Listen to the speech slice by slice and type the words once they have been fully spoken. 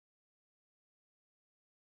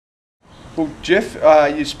Well, Jeff,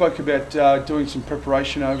 you spoke about doing some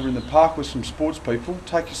preparation over in the park with some sports people.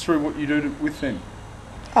 Take us through what you do with them.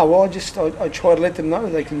 Oh, well, I try to let them know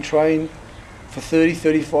they can train for 30,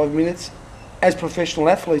 35 minutes as professional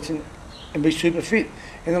athletes and be super fit.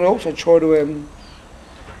 And then I also try to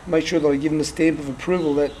make sure that I give them a stamp of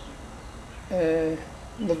approval that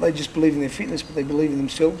they just believe in their fitness, but they believe in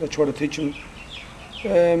themselves. I try to teach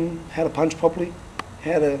them how to punch properly,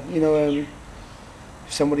 how to,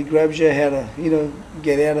 if somebody grabs you, how to,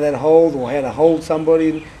 get out of that hold, or how to hold somebody,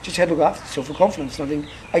 and just how to look after yourself for confidence. And I think,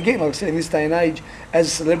 again, like I said, in this day and age, as a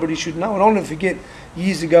celebrity should know. And I'll never forget,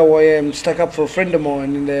 years ago, I stuck up for a friend of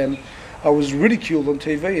mine, and I was ridiculed on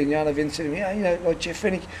TV, and Yana Venn said to me, like Jeff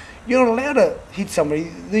Fenech, you're not allowed to hit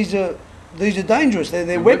somebody. These are dangerous.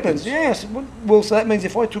 They're weapons. Yes. Well, so that means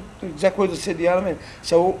if I took the exact words I said to the other man.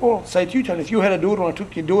 So I'll say to you, Tony, if you had a daughter and I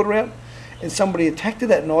took your daughter out, and somebody attacked her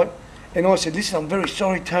that night, and I said, listen, I'm very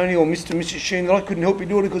sorry, Tony, or Mr. and Mrs. Sheen, that I couldn't help your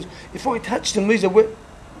daughter because if I touched them, these are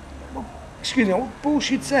excuse me, what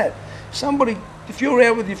bullshit's that? Somebody, if you're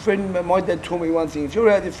out with your friend, my dad taught me one thing, if you're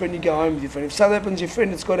out with your friend, you go home with your friend. If something happens to your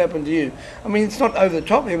friend, it's got to happen to you. I mean, it's not over the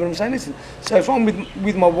top here, but I'm saying, listen, so if I'm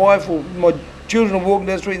with my wife or my children are walking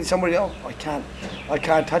down the street and somebody else, I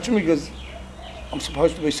can't touch them because I'm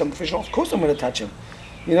supposed to be some professional. Of course I'm going to touch them.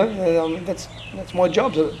 That's my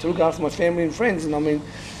job, to look after my family and friends. And I mean,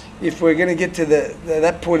 if we're going to get to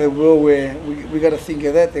that point of the world where we got to think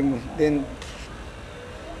of that, then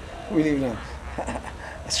we live in a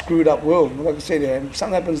screwed up world. Like I said, if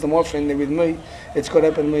something happens to my friend, they're with me, it's got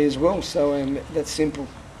to happen to me as well. So that's simple.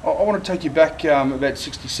 I want to take you back about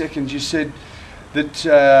 60 seconds. You said that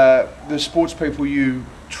the sports people you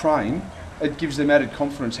train, it gives them added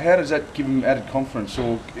confidence. How does that give them added confidence,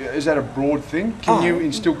 or is that a broad thing? Can you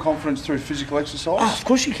instill confidence through physical exercise? Of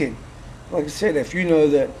course you can. Like I said, if you know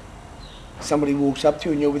that somebody walks up to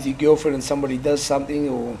you and you're with your girlfriend and somebody does something,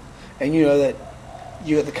 and you know that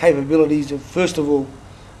you got the capabilities of, first of all,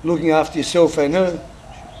 looking after yourself and her,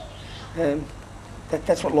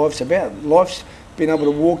 that's what life's about. Life's being able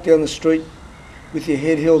to walk down the street with your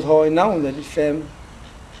head held high, knowing that if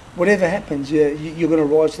whatever happens, you're going to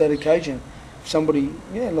rise to that occasion. If somebody,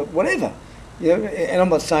 look, whatever. And I'm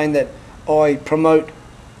not saying that I promote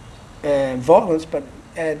violence, but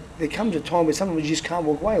there comes a time where sometimes you just can't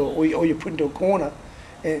walk away, or you're put into a corner.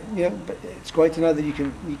 But it's great to know that you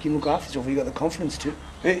can look after yourself. You've got the confidence to.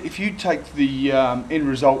 If you take the end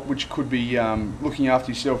result, which could be looking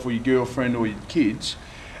after yourself or your girlfriend or your kids,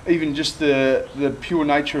 even just the pure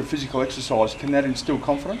nature of physical exercise, can that instill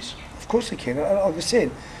confidence? Of course it can. Like I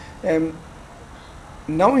said,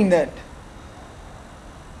 knowing that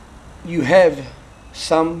you have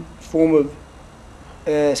some form of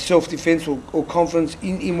self-defense or confidence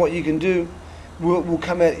in what you can do will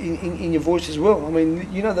come out in your voice as well. I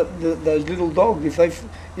mean, those little dogs,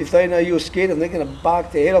 if they know you're scared of them, they're going to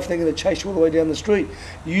bark their head off, they're going to chase you all the way down the street.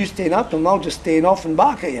 You stand up and they'll just stand off and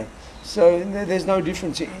bark at you. So there's no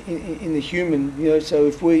difference in the human, so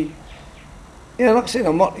if we, like I said,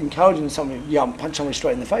 I'm not encouraging somebody, punch somebody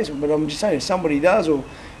straight in the face, but I'm just saying if somebody does, or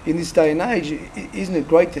in this day and age, isn't it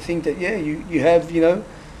great to think that, you have,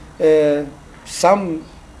 some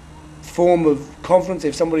form of confidence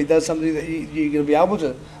if somebody does something that you're going to be able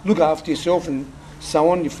to look after yourself and so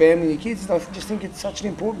on, your family and your kids. And I just think it's such an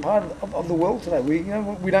important part of the world today. We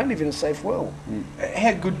don't live in a safe world.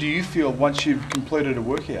 How good do you feel once you've completed a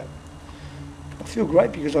workout? I feel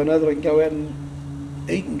great because I know that I can go out and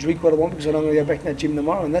eat and drink what I want because I know I'm going to go back to that gym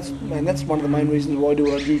tomorrow, and that's one of the main reasons why I do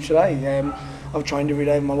what I do today. I've trained every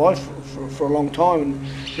day of my life for a long time,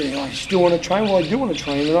 and I still want to train. Well, I do want to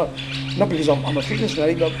train, and not because I'm a fitness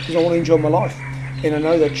nutty, but because I want to enjoy my life. And I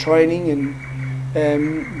know that training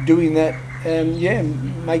and doing that,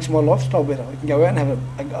 makes my lifestyle better. I can go out and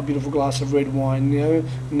have a beautiful glass of red wine,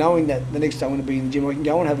 knowing that the next day I'm going to be in the gym. I can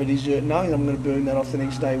go and have a dessert, knowing that I'm going to burn that off the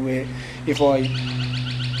next day, where if I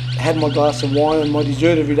had my glass of wine and my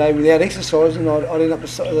dessert every day without exercising, I'd end up the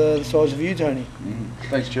size of you, Tony.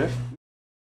 Thanks, Jeff.